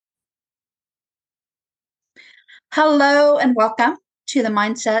Hello and welcome to the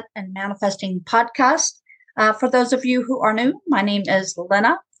Mindset and Manifesting podcast. For those of you who are new, my name is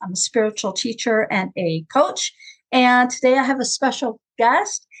Lena. I'm a spiritual teacher and a coach. And today I have a special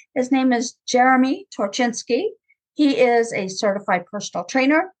guest. His name is Jeremy Torchinsky. He is a certified personal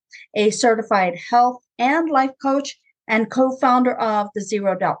trainer, a certified health and life coach, and co-founder of the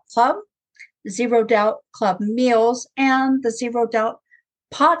Zero Doubt Club, Zero Doubt Club Meals, and the Zero Doubt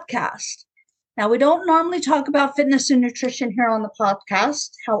podcast. Now, we don't normally talk about fitness and nutrition here on the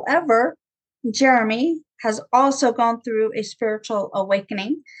podcast. However, Jeremy has also gone through a spiritual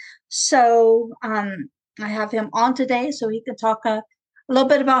awakening. So I have him on today so he can talk a little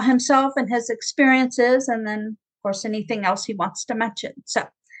bit about himself and his experiences, and then, of course, anything else he wants to mention. So,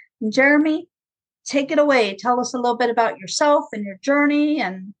 Jeremy, take it away. Tell us a little bit about yourself and your journey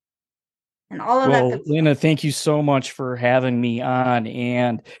and all of that good stuff. Lena, thank you so much for having me on.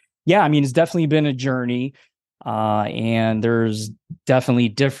 And yeah, I mean, it's definitely been a journey, and there's definitely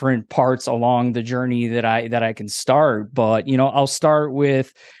different parts along the journey that I can start. But I'll start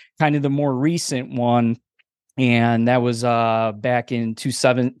with kind of the more recent one, and that was back in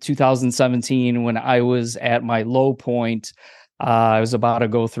 2017 when I was at my low point. I was about to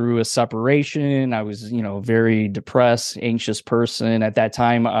go through a separation. I was, very depressed, anxious person. At that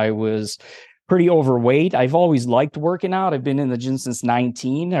time, I was pretty overweight. I've always liked working out. I've been in the gym since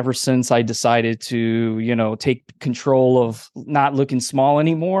 19, ever since I decided to, take control of not looking small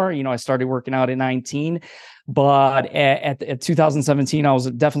anymore. I started working out at 19, but at 2017, I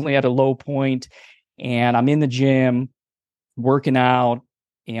was definitely at a low point, and I'm in the gym working out,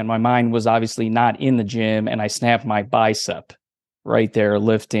 and my mind was obviously not in the gym, and I snapped my bicep right there,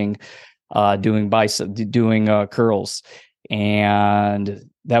 lifting, doing curls. And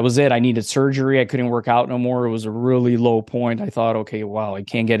that was it. I needed surgery. I couldn't work out no more. It was a really low point. I thought, okay, wow, it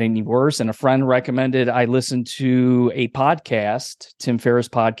can't get any worse. And a friend recommended I listen to a podcast, Tim Ferriss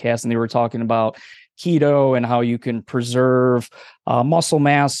podcast, and they were talking about keto and how you can preserve muscle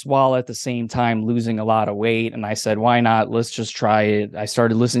mass while at the same time losing a lot of weight. And I said, why not? Let's just try it. I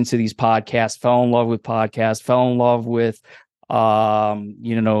started listening to these podcasts, fell in love with podcasts, fell in love with,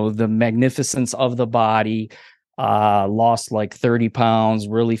 the magnificence of the body. Lost like 30 pounds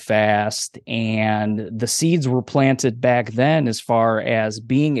really fast. And the seeds were planted back then as far as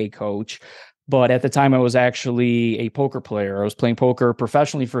being a coach. But at the time, I was actually a poker player. I was playing poker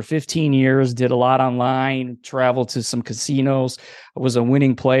professionally for 15 years, did a lot online, traveled to some casinos. I was a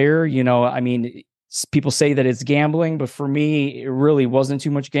winning player. People say that it's gambling, but for me, it really wasn't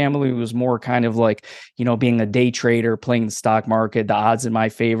too much gambling. It was more kind of like, being a day trader, playing the stock market, the odds in my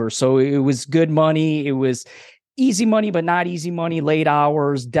favor. So it was good money. It was easy money, but not easy money, late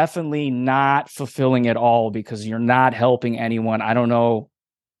hours, definitely not fulfilling at all because you're not helping anyone. I don't know,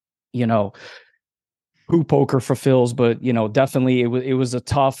 who poker fulfills, but, definitely it was a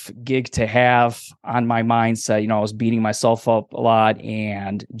tough gig to have on my mindset. I was beating myself up a lot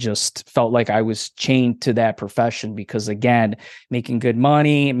and just felt like I was chained to that profession because, again, making good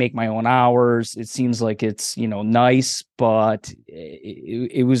money, make my own hours. It seems like it's, nice, but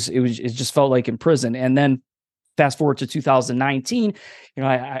it just felt like in prison. And then fast forward to 2019,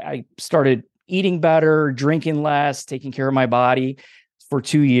 I started eating better, drinking less, taking care of my body for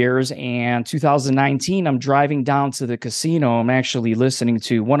 2 years. And 2019, I'm driving down to the casino. I'm actually listening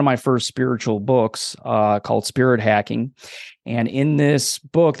to one of my first spiritual books called Spirit Hacking. And in this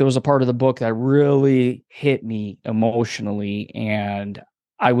book, there was a part of the book that really hit me emotionally. And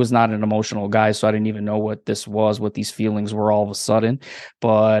I was not an emotional guy, so I didn't even know what this was, what these feelings were all of a sudden.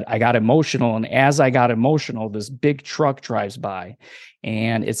 But I got emotional. And as I got emotional, this big truck drives by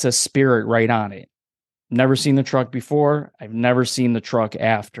and it says Spirit right on it. Never seen the truck before. I've never seen the truck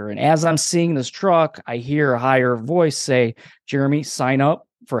after. And as I'm seeing this truck, I hear a higher voice say, Jeremy, sign up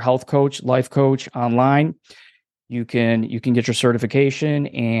for health coach, life coach online. You can get your certification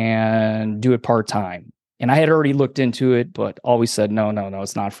and do it part-time. And I had already looked into it, but always said, no,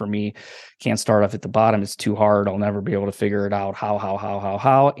 it's not for me. Can't start off at the bottom. It's too hard. I'll never be able to figure it out.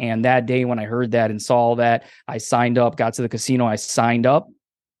 How. And that day when I heard that and saw that, I signed up, got to the casino, I signed up.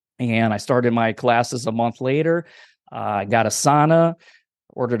 And I started my classes a month later. I got a sauna,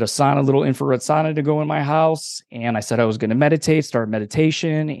 ordered a sauna, little infrared sauna to go in my house. And I said I was going to meditate, start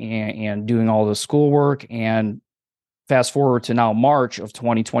meditation and doing all the schoolwork. And fast forward to now March of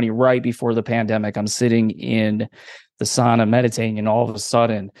 2020, right before the pandemic, I'm sitting in the sauna meditating. And all of a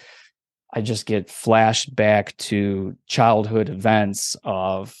sudden, I just get flashed back to childhood events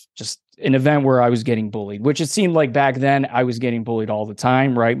of just an event where I was getting bullied, which it seemed like back then I was getting bullied all the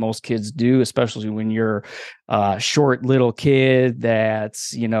time, right? Most kids do, especially when you're a short little kid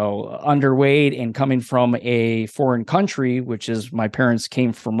that's, underweight and coming from a foreign country, which is my parents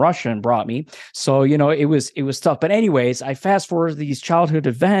came from Russia and brought me. So, it was tough. But anyways, I fast forward these childhood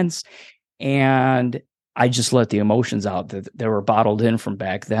events and I just let the emotions out that were bottled in from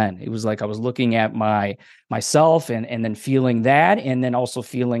back then. It was like I was looking at myself and then feeling that, and then also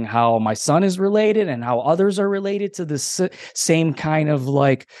feeling how my son is related and how others are related to this same kind of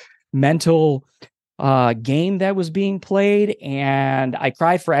like mental game that was being played. And I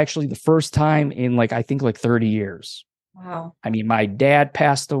cried for actually the first time in I think 30 years. Wow. I mean, my dad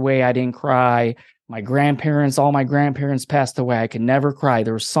passed away. I didn't cry. All my grandparents passed away. I could never cry.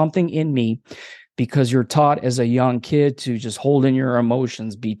 There was something in me, because you're taught as a young kid to just hold in your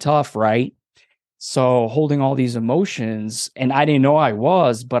emotions, be tough, right? So holding all these emotions, and I didn't know I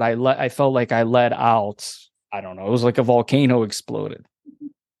was, but I felt like I let out, I don't know, it was like a volcano exploded.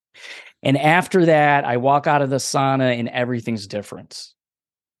 And after that, I walk out of the sauna and everything's different.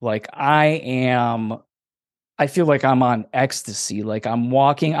 I feel like I'm on ecstasy. Like I'm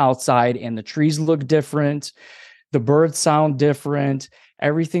walking outside and the trees look different. The birds sound different.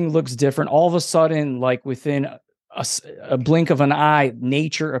 Everything looks different. All of a sudden, within a blink of an eye,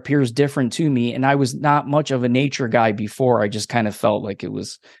 nature appears different to me. And I was not much of a nature guy before. I just kind of felt like it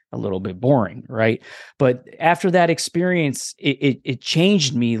was a little bit boring, right? But after that experience, it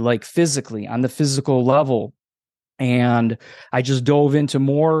changed me physically, on the physical level. And I just dove into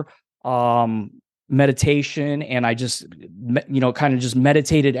more meditation, and I just, kind of just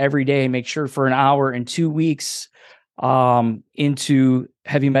meditated every day, make sure for an hour. In 2 weeks into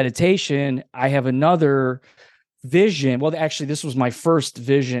heavy meditation, I have another vision. Well, actually, this was my first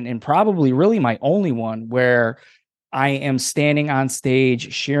vision and probably really my only one, where I am standing on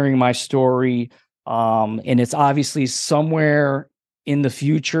stage sharing my story. And it's obviously somewhere in the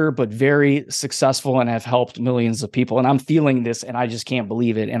future, but very successful and have helped millions of people. And I'm feeling this and I just can't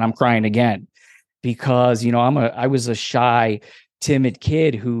believe it. And I'm crying again because, I was a shy, timid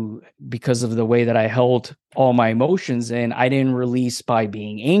kid who, because of the way that I held all my emotions in, I didn't release by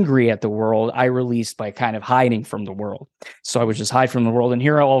being angry at the world. I released by kind of hiding from the world. So I would just hide from the world. And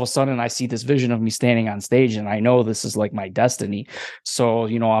here all of a sudden I see this vision of me standing on stage and I know this is like my destiny. So,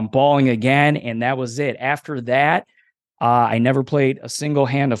 I'm bawling again. And that was it. After that, I never played a single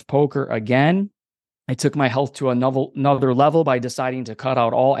hand of poker again. I took my health to another level by deciding to cut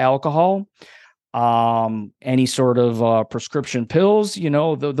out all alcohol. Any sort of prescription pills,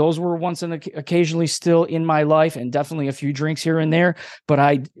 those were once and occasionally still in my life, and definitely a few drinks here and there. But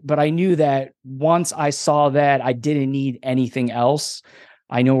I knew that once I saw that, I didn't need anything else.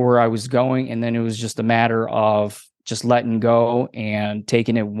 I know where I was going, and then it was just a matter of just letting go and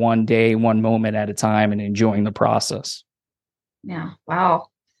taking it one day, one moment at a time, and enjoying the process. Yeah. Wow.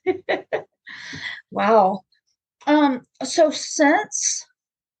 Wow. So since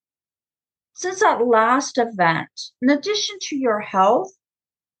that last event, in addition to your health,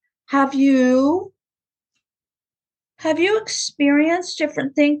 have you experienced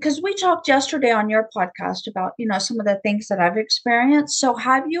different things? Because we talked yesterday on your podcast about, some of the things that I've experienced. So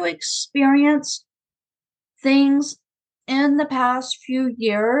have you experienced things in the past few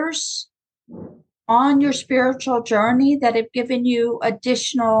years on your spiritual journey that have given you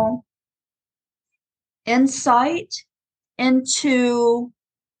additional insight into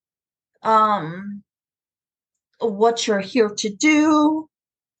what you're here to do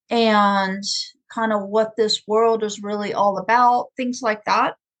and kind of what this world is really all about, things like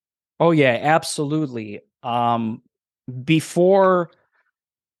that? Oh yeah, absolutely. Before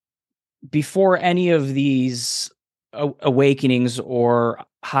any of these awakenings or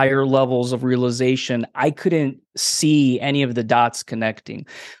higher levels of realization, I couldn't see any of the dots connecting.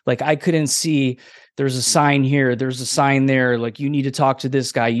 I couldn't see there's a sign here, there's a sign there, you need to talk to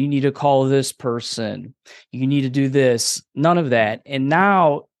this guy, you need to call this person, you need to do this. None of that. And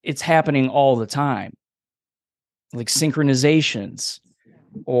now it's happening all the time. Synchronizations,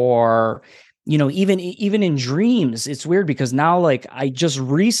 or even in dreams. It's weird because now I just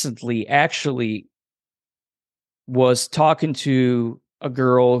recently actually was talking to a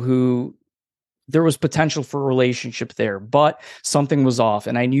girl who there was potential for a relationship there, but something was off.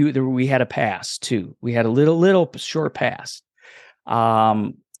 And I knew that we had a past too. We had a little short past.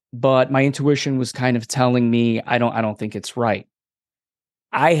 But my intuition was kind of telling me, I don't think it's right.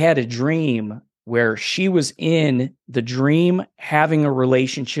 I had a dream where she was in the dream having a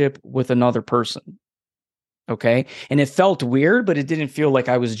relationship with another person. Okay. And it felt weird, but it didn't feel like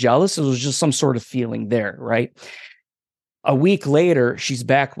I was jealous. It was just some sort of feeling there. Right. A week later, she's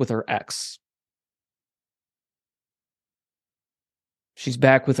back with her ex. She's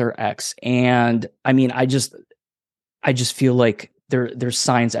back with her ex. And I mean, I just feel like there's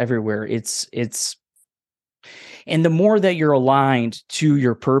signs everywhere. And the more that you're aligned to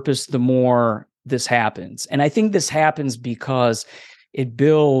your purpose, the more this happens. And I think this happens because it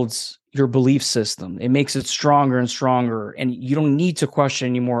builds your belief system. It makes it stronger and stronger. And you don't need to question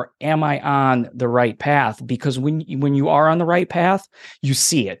anymore, am I on the right path? Because when you are on the right path, you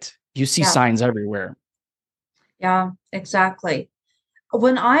see it. You see signs everywhere. Yeah, exactly.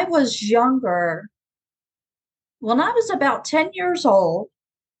 When I was younger, when I was about 10 years old,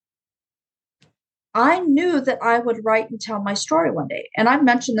 I knew that I would write and tell my story one day. And I've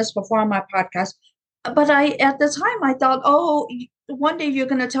mentioned this before on my podcast, but at the time I thought, oh, one day you're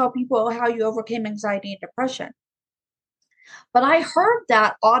going to tell people how you overcame anxiety and depression. But I heard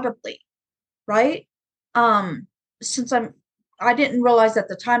that audibly, right? Since I didn't realize at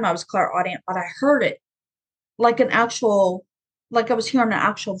the time I was clairaudient, but I heard it like like I was hearing an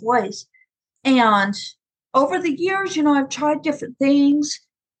actual voice. And over the years, I've tried different things.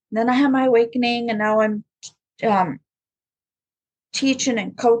 Then I had my awakening, and now I'm um, teaching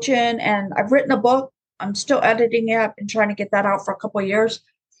and coaching, and I've written a book. I'm still editing it. I've been trying to get that out for a couple of years.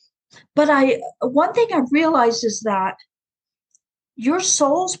 But one thing I realized is that your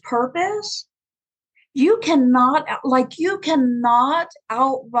soul's purpose, you cannot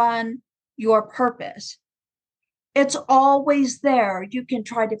outrun your purpose. It's always there. You can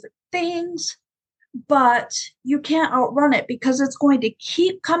try different things, but you can't outrun it because it's going to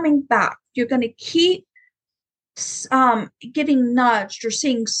keep coming back. You're going to keep getting nudged or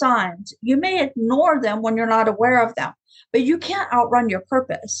seeing signs. You may ignore them when you're not aware of them, but you can't outrun your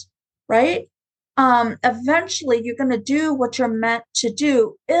purpose, right? Eventually, you're going to do what you're meant to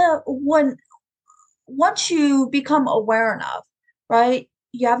do once you become aware enough, right?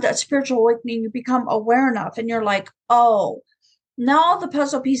 You have that spiritual awakening, you become aware enough, and you're like, oh, now all the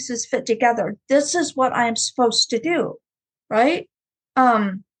puzzle pieces fit together. This is what I'm supposed to do, right?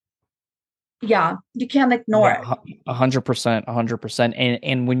 Yeah, you can't ignore it. 100%, 100%.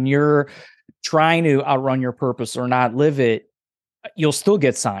 And when you're trying to outrun your purpose or not live it, you'll still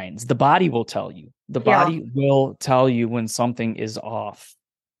get signs. The body will tell you. The body will tell you when something is off.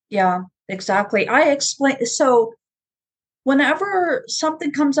 Yeah, exactly. I explain. So whenever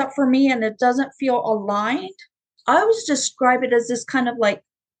something comes up for me and it doesn't feel aligned, I always describe it as this kind of like,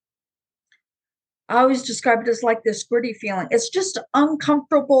 I always describe it as like this gritty feeling. It's just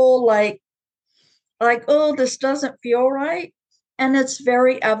uncomfortable, like, oh, this doesn't feel right. And it's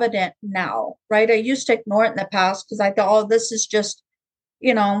very evident now, right? I used to ignore it in the past because I thought, oh, this is just,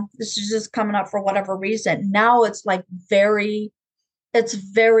 this is just coming up for whatever reason. Now it's like it's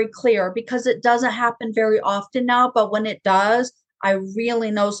very clear because it doesn't happen very often now. But when it does, I really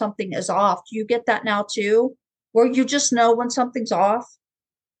know something is off. Do you get that now too? Where you just know when something's off?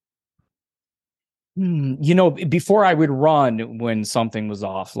 Before I would run when something was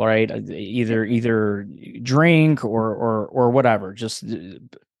off, right? Either drink or whatever, just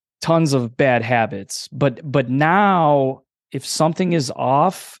tons of bad habits. But now, if something is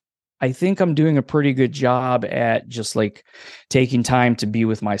off, I think I'm doing a pretty good job at just like taking time to be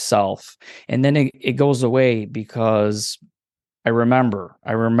with myself. And then it goes away because I remember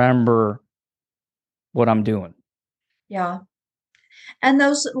what I'm doing. Yeah. And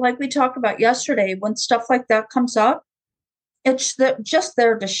those, like we talked about yesterday, when stuff like that comes up, it's just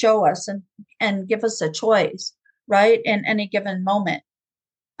there to show us and give us a choice, right? In any given moment.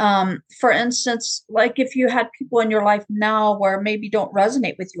 For instance, like if you had people in your life now where maybe don't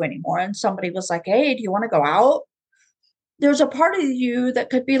resonate with you anymore, and somebody was like, hey, do you want to go out? There's a part of you that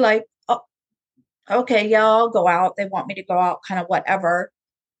could be like, oh, okay, yeah, I'll go out. They want me to go out, kind of whatever.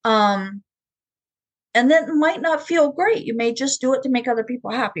 Um, and then it might not feel great. You may just do it to make other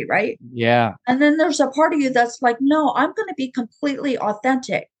people happy, right? Yeah. And then there's a part of you that's like, no, I'm going to be completely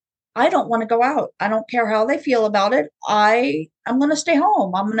authentic. I don't want to go out. I don't care how they feel about it. I'm going to stay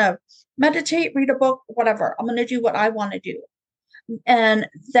home. I'm going to meditate, read a book, whatever. I'm going to do what I want to do. And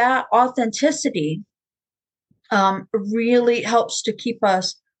that authenticity really helps to keep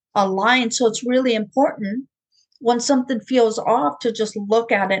us aligned. So it's really important when something feels off to just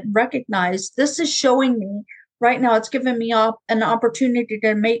look at it and recognize this is showing me right now. It's giving me an opportunity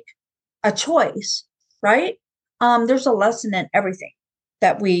to make a choice, right? There's a lesson in everything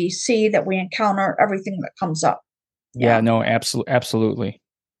that we see, that we encounter, everything that comes up. Yeah, no, absolutely.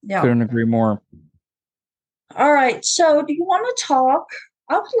 Yeah. Couldn't agree more. All right. So do you want to talk?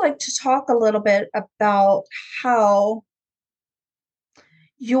 I would like to talk a little bit about how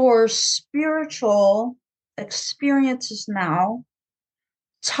your spiritual experiences now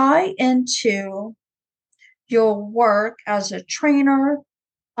tie into your work as a trainer,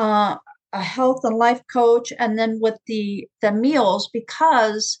 uh, a health and life coach, and then with the meals?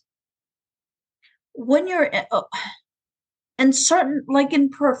 Because when you're in certain, like in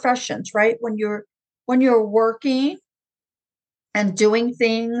professions, right? When you're working and doing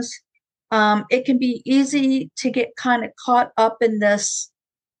things, it can be easy to get kind of caught up in the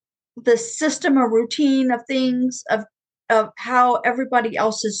system or routine of things, of how everybody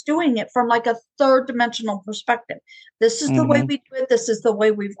else is doing it from like a third dimensional perspective. This is the way Hmm. we do it. This is the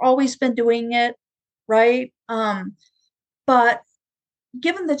way we've always been doing it, right? But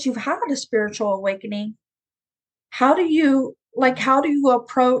given that you've had a spiritual awakening, how do you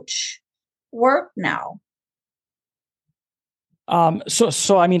approach work now?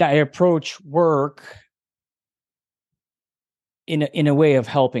 So I mean, I approach work in a way of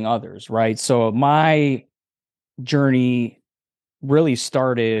helping others, right? So my journey really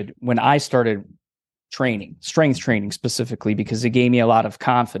started when I started training, strength training specifically, because it gave me a lot of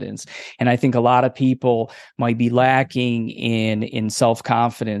confidence. And I think a lot of people might be lacking in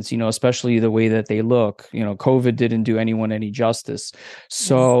self-confidence, especially the way that they look. COVID didn't do anyone any justice. Yeah.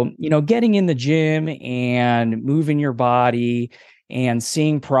 So, getting in the gym and moving your body and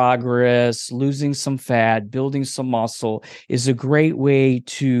seeing progress, losing some fat, building some muscle is a great way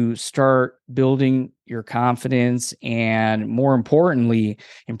to start building your confidence and, more importantly,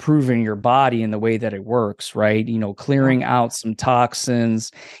 improving your body in the way that it works, right? Yeah. Clearing out some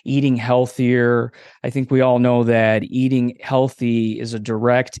toxins, eating healthier. I think we all know that eating healthy is a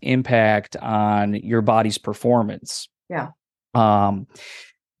direct impact on your body's performance. Yeah. Um,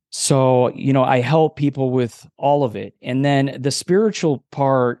 so, I help people with all of it. And then the spiritual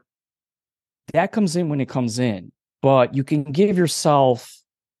part, that comes in when it comes in, but you can give yourself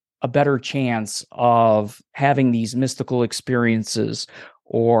a better chance of having these mystical experiences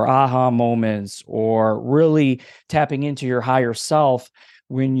or aha moments or really tapping into your higher self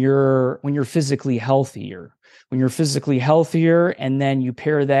when you're physically healthier. When you're physically healthier, and then you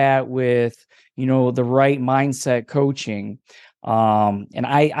pair that with the right mindset coaching. And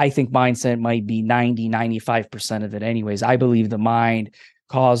I think mindset might be 95% of it anyways. I believe the mind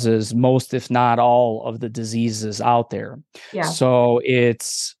causes most, if not all, of the diseases out there. Yeah. So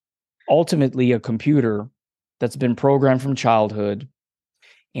it's ultimately a computer that's been programmed from childhood.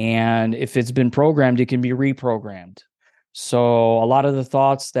 And if it's been programmed, it can be reprogrammed. So a lot of the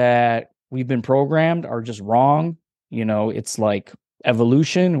thoughts that we've been programmed are just wrong. It's like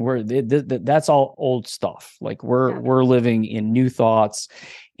evolution, where that's all old stuff. Like we're Yeah. we're living in new thoughts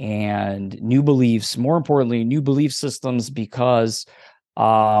and new beliefs, more importantly, new belief systems, because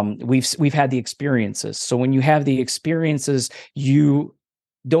we've had the experiences. So when you have the experiences, you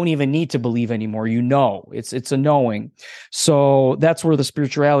don't even need to believe anymore. It's a knowing. So that's where the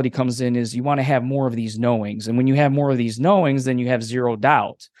spirituality comes in, is you want to have more of these knowings. And when you have more of these knowings, then you have zero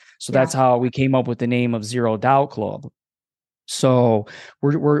doubt. So Yeah. that's how we came up with the name of Zero Doubt Club. So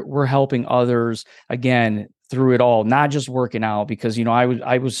we're helping others again through it all, not just working out, because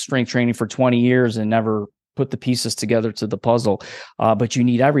I was strength training for 20 years and never put the pieces together to the puzzle. But you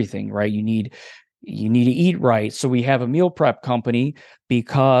need everything, right? You need to eat right. So we have a meal prep company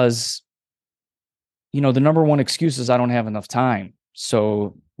because the number one excuse is I don't have enough time.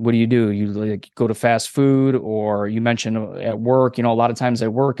 So what do? You like go to fast food, or you mentioned at work, a lot of times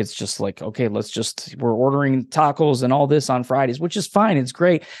at work, it's just like, okay, we're ordering tacos and all this on Fridays, which is fine. It's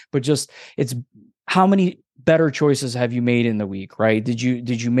great. But just, it's how many better choices have you made in the week, right? Did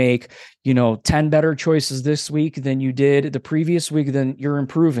you make, 10 better choices this week than you did the previous week? Then you're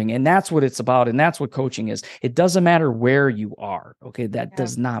improving. And that's what it's about. And that's what coaching is. It doesn't matter where you are. Okay. That Yeah.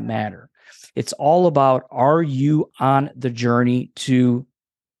 does not matter. It's all about, are you on the journey to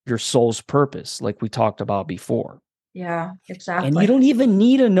your soul's purpose, like we talked about before? Yeah. And you Exactly. don't even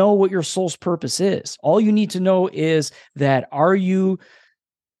need to know what your soul's purpose is. All you need to know is that, are you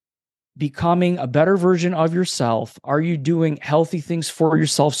becoming a better version of yourself? Are you doing healthy things for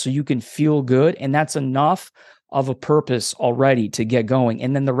yourself so you can feel good? And that's enough of a purpose already to get going.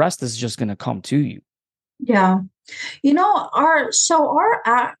 And then the rest is just going to come to you. Yeah. We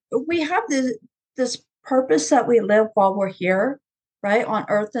have this purpose that we live while we're here, right, on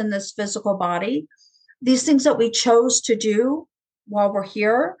earth in this physical body. These things that we chose to do while we're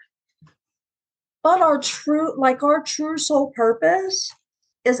here, but our true soul purpose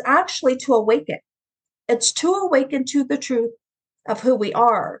is actually to awaken. It's to awaken to the truth of who we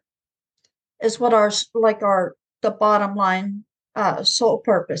are, is what our the bottom line soul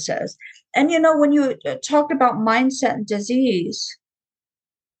purpose is. And when you talked about mindset and disease,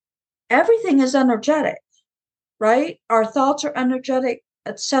 everything is energetic. right? Our thoughts are energetic,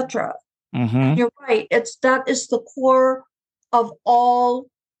 etc. Mm-hmm. You're right. That is the core of all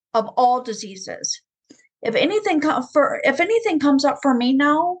diseases. If anything comes up for me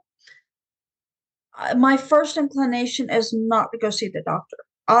now, my first inclination is not to go see the doctor.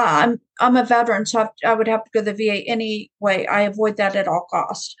 I'm a veteran, so I would have to go to the VA anyway. I avoid that at all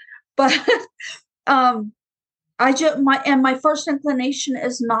costs. But um, my first inclination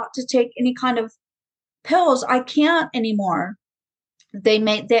is not to take any kind of pills. I can't anymore. They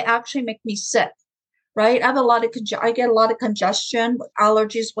actually make me sick. Right? I get a lot of congestion,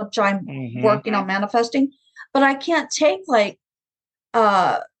 allergies, which I'm Mm-hmm. working on manifesting, but I can't take like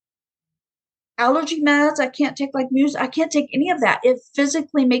uh allergy meds. I can't take like music. I can't take any of that. It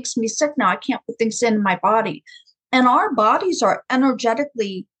physically makes me sick now. I can't put things in my body. And our bodies are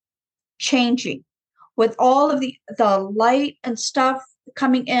energetically changing with all of the light and stuff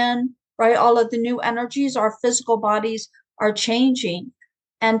coming in, right? All of the new energies, our physical bodies are changing.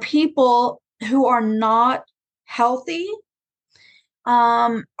 And people who are not healthy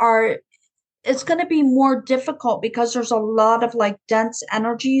are it's going to be more difficult because there's a lot of like dense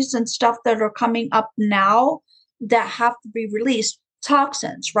energies and stuff that are coming up now that have to be released.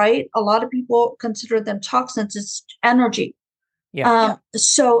 Toxins, right? A lot of people consider them toxins. It's energy. Yeah.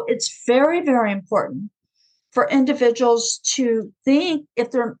 So it's very, very important for individuals to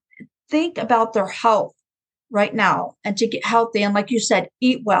think about their health right now and to get healthy. And like you said,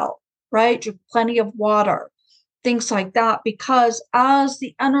 eat well, right? Drink plenty of water, things like that, because as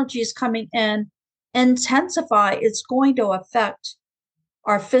the energy is coming in, intensify, it's going to affect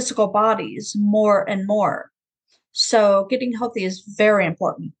our physical bodies more and more. So getting healthy is very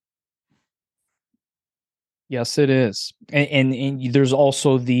important. Yes, it is. And there's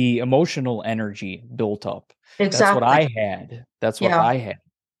also the emotional energy built up. That's what Exactly. I had. That's what Yeah. I had.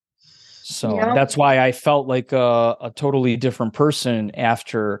 So Yeah. that's why I felt like a totally different person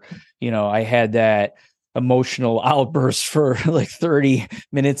after, I had that emotional outburst for like 30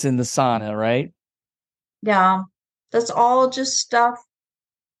 minutes in the sauna, right? Yeah. That's all just stuff.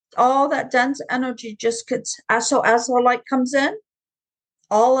 All that dense energy just gets as the light comes in,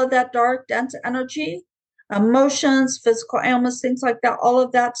 all of that dark, dense energy, emotions, physical ailments, things like that, all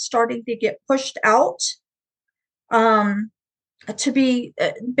of that starting to get pushed out, um, to be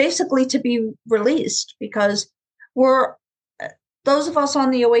basically to be released because we're those of us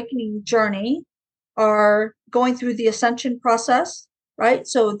on the awakening journey are going through the ascension process, right?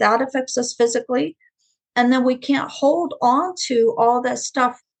 So that affects us physically. And then we can't hold on to all that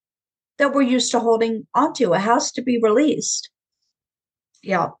stuff that we're used to holding onto. It has to be released.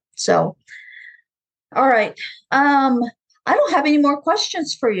 Yeah. So all right. Um, I don't have any more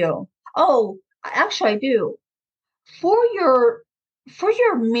questions for you. Oh, actually I do. For your for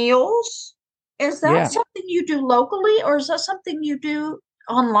your meals, is that Yeah. something you do locally or is that something you do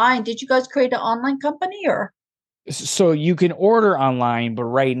online? Did you guys create an online company or? So you can order online, but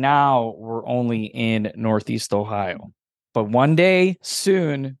right now we're only in Northeast Ohio. But one day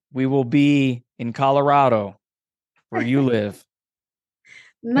soon we will be in Colorado where you live,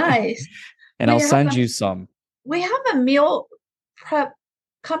 Nice. and We I'll have send a you some. we have a meal prep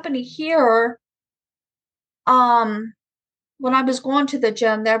company here. Um, when I was going to the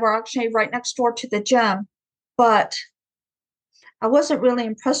gym, they were actually right next door to the gym, but I wasn't really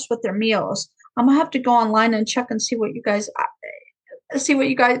impressed with their meals. I'm gonna have to go online and check and see what you guys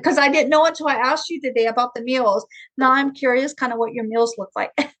because I didn't know until I asked you today about the meals. Now I'm curious kind of what your meals look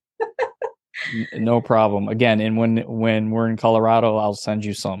like. No problem. Again, and when we're in Colorado, I'll send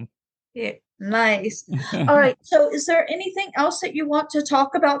you some. Yeah, nice. All right. So is there anything else that you want to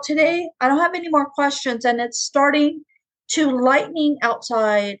talk about today? I don't have any more questions and it's starting to lightning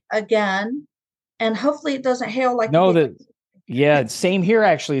outside again. And hopefully it doesn't hail like it No, did. that yeah, same here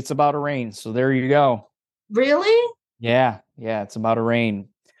actually. It's about to rain. So there you go. Really? Yeah, it's about to rain.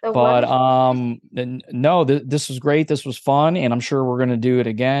 The But weather's no, this was great. This was fun, and I'm sure we're going to do it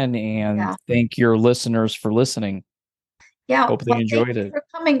again. And yeah. thank your listeners for listening. Yeah. Hope they Well, thank enjoyed you it. for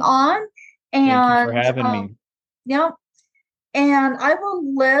coming on. Thank you for And having me. yeah, and I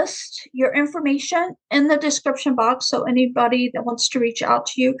will list your information in the description box. So anybody that wants to reach out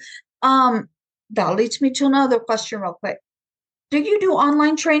to you, um, that leads me to another question real quick. Do you do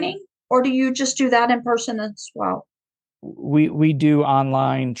online training or do you just do that in person as well? We do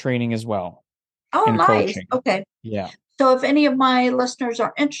online training as well Oh, and nice. coaching. Okay. Yeah, So if any of my listeners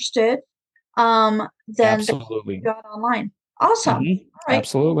are interested, then they can absolutely. do it online. Awesome. All right.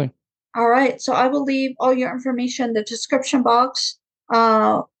 Absolutely. All right. So I will leave all your information in the description box,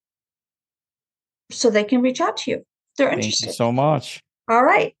 uh, so they can reach out to you if they're Thank you interested. so much. All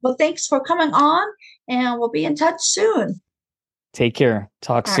right. Well, thanks for coming on, and we'll be in touch soon. Take care.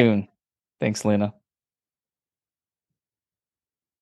 Talk All right. soon. Thanks, Lena.